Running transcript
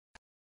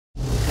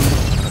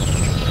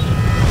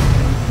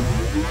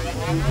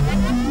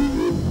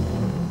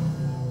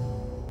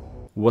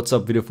What's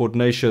up VideoFort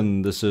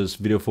Nation, this is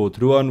VideoFort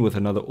Ruan with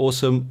another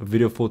awesome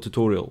VideoFort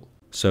tutorial.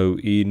 So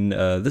in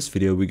this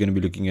video we're going to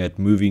be looking at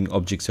moving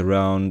objects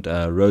around,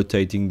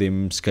 rotating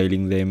them,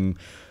 scaling them,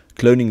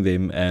 cloning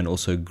them and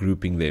also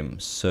grouping them.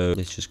 So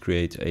let's just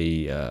create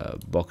a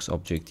box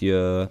object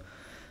here.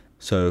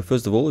 So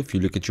first of all, if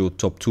you look at your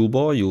top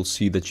toolbar, you'll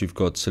see that you've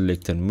got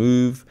select and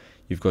move,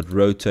 you've got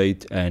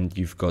rotate and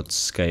you've got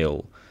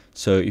scale.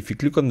 So if you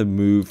click on the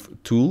move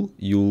tool,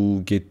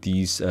 you'll get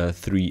these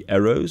three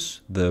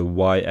arrows, the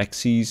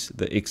y-axis,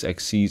 the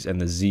x-axis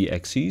and the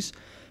z-axis.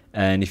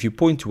 And if you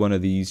point to one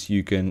of these,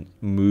 you can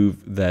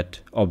move that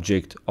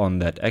object on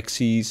that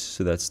axis.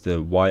 So that's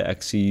the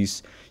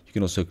y-axis. You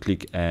can also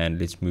click and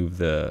let's move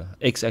the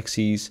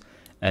x-axis,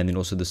 and then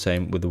also the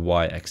same with the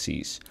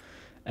y-axis.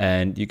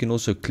 And you can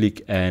also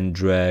click and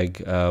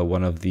drag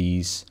one of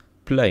these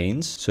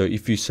planes. So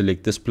if you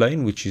select this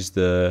plane, which is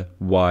the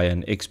y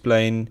and x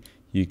plane,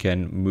 you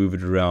can move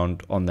it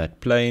around on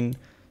that plane.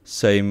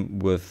 Same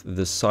with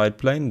the side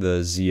plane,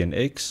 the z and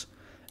x,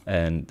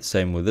 and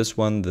same with this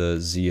one, the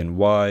z and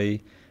y.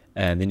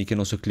 And then you can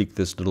also click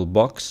this little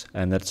box,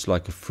 and that's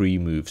like a free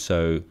move,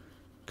 so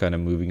kind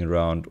of moving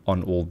around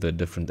on all the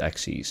different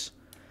axes.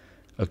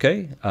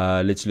 Okay,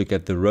 let's look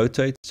at the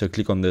rotate. So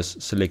click on this,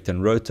 select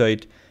and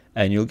rotate,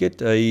 and you'll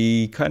get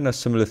a kind of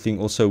similar thing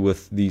also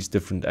with these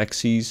different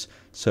axes.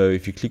 So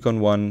if you click on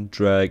one,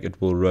 drag, it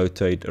will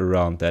rotate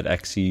around that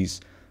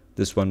axis.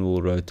 This one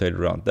will rotate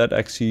around that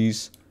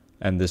axis,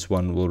 and this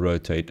one will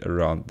rotate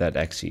around that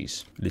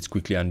axis. Let's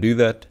quickly undo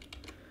that.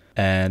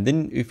 And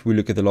then if we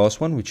look at the last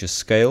one, which is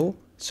scale,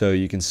 so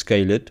you can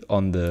scale it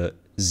on the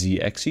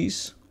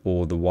z-axis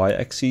or the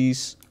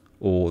y-axis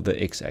or the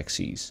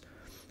x-axis.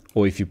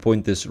 Or if you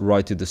point this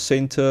right to the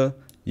center,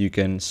 you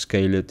can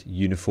scale it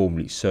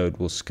uniformly, so it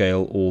will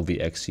scale all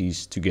the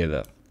axes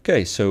together.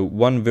 Okay, so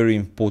one very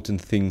important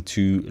thing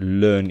to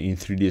learn in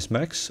 3ds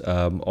Max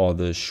are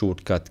the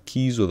shortcut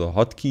keys or the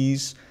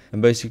hotkeys.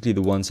 And basically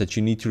the ones that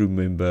you need to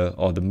remember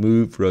are the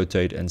move,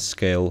 rotate and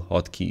scale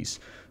hotkeys.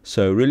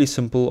 So really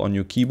simple on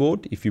your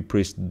keyboard. If you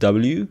press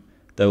W,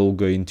 that will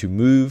go into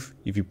move.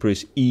 If you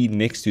press E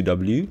next to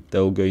W, that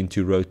will go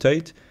into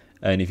rotate.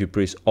 And if you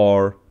press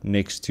R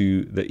next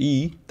to the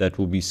E, that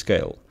will be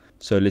scale.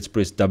 So let's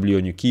press W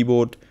on your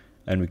keyboard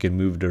and we can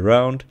move it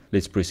around.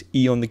 Let's press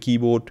E on the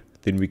keyboard,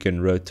 then we can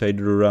rotate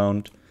it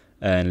around,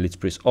 and let's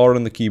press R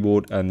on the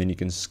keyboard and then you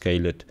can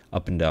scale it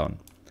up and down.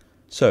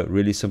 So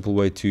really simple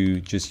way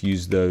to just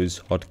use those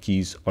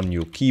hotkeys on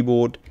your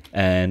keyboard.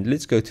 And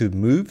let's go to the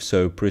move,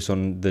 so press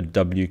on the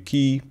W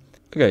key.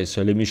 Okay,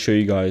 so let me show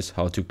you guys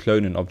how to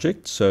clone an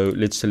object. So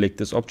let's select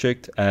this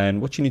object,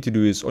 and what you need to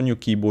do is on your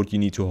keyboard you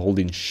need to hold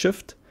in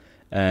shift,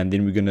 and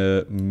then we're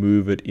gonna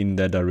move it in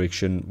that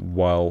direction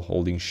while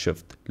holding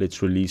shift.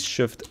 Let's release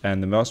shift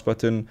and the mouse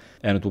button,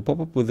 and it will pop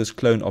up with this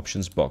clone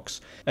options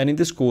box. And in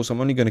this course I'm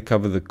only going to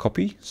cover the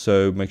copy,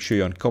 so make sure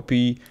you're on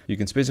copy. You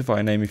can specify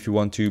a name if you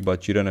want to,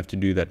 but you don't have to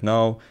do that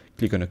now.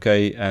 Click on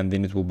OK, and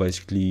then it will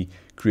basically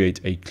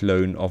create a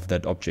clone of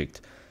that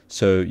object.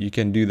 So you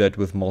can do that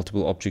with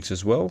multiple objects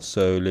as well.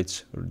 So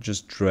let's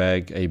just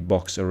drag a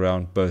box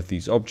around both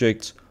these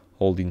objects,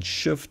 hold in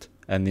shift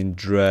and then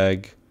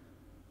drag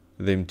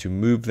them to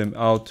move them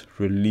out,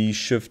 release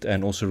shift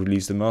and also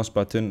release the mouse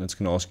button. It's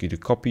going to ask you to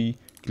copy,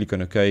 click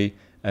on OK,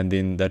 and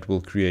then that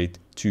will create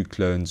two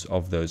clones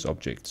of those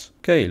objects.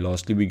 Okay,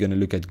 lastly we're going to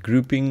look at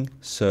grouping.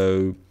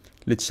 So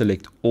let's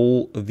select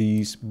all of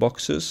these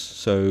boxes.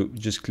 So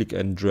just click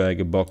and drag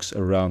a box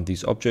around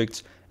these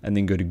objects and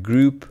then go to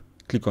group,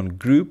 click on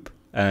group,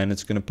 and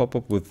it's going to pop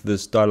up with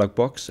this dialog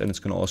box and it's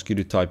going to ask you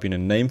to type in a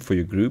name for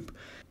your group,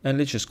 and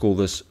let's just call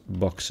this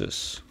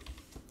boxes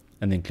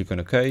and then click on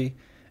OK.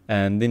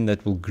 And then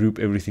that will group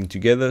everything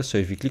together. So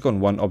if you click on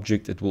one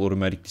object, it will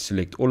automatically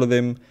select all of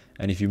them.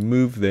 And if you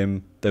move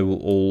them, they will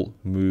all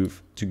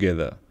move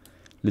together.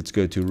 Let's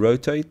go to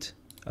rotate.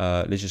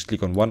 Let's just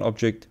click on one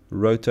object,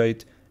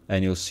 rotate,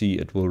 and you'll see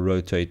it will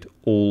rotate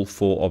all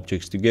 4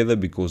 objects together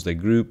because they're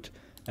grouped.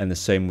 And the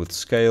same with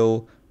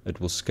scale.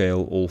 It will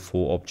scale all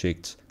 4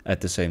 objects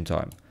at the same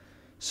time.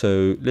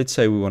 So let's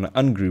say we want to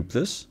ungroup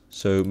this.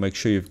 So make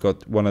sure you've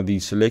got one of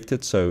these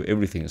selected. So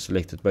everything is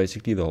selected,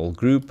 basically the whole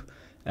group.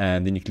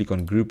 And then you click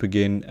on group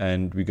again,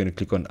 and we're going to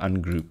click on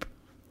ungroup,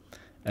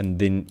 and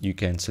then you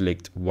can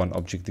select one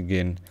object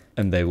again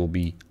and they will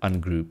be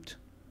ungrouped.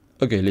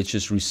 Okay, let's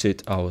just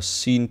reset our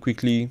scene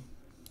quickly.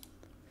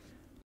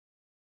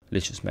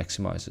 Let's just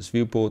maximize this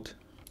viewport.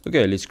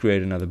 Okay, let's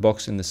create another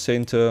box in the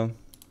center,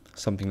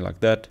 something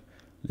like that.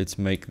 Let's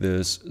make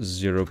this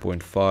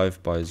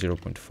 0.5 by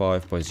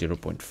 0.5 by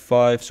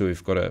 0.5, so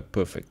we've got a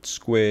perfect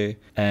square.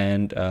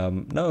 And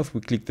now if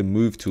we click the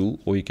move tool,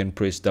 or you can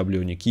press W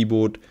on your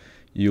keyboard,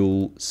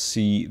 you'll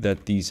see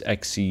that these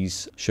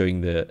axes showing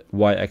the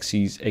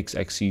y-axis,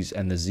 x-axis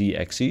and the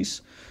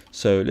z-axis.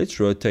 So let's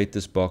rotate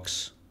this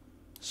box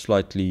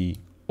slightly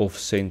off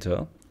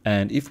center,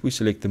 and if we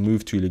select the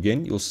move tool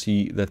again, you'll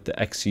see that the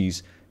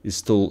axis is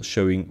still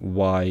showing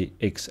y,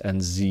 x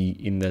and z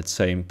in that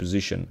same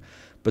position.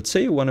 But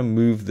say you want to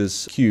move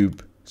this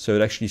cube so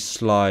it actually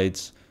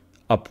slides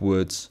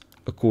upwards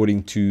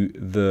according to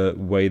the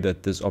way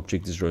that this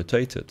object is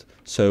rotated.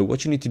 So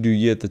what you need to do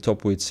here at the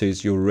top where it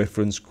says your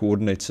reference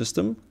coordinate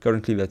system,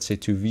 currently that's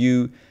set to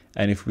view,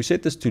 and if we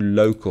set this to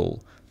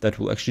local, that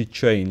will actually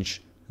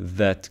change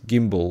that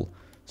gimbal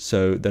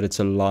so that it's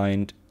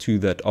aligned to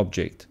that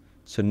object.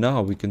 So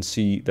now we can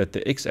see that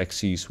the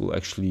x-axis will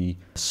actually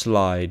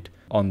slide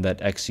on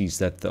that axis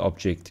that the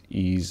object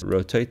is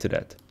rotated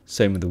at.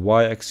 Same with the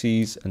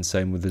y-axis and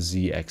same with the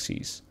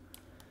z-axis.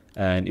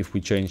 And if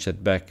we change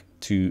that back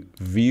to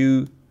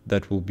view,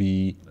 that will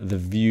be the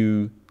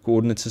view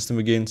coordinate system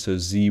again. So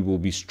z will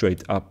be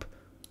straight up,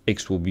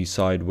 x will be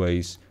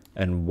sideways,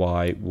 and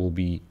y will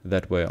be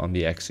that way on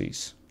the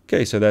axis.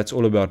 Okay, so that's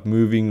all about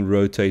moving,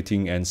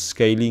 rotating, and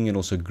scaling, and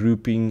also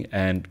grouping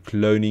and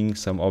cloning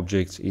some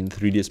objects in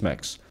 3ds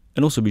Max.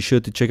 And also be sure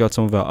to check out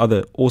some of our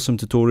other awesome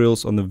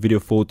tutorials on the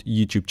VideoFort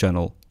YouTube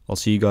channel. I'll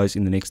see you guys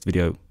in the next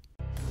video.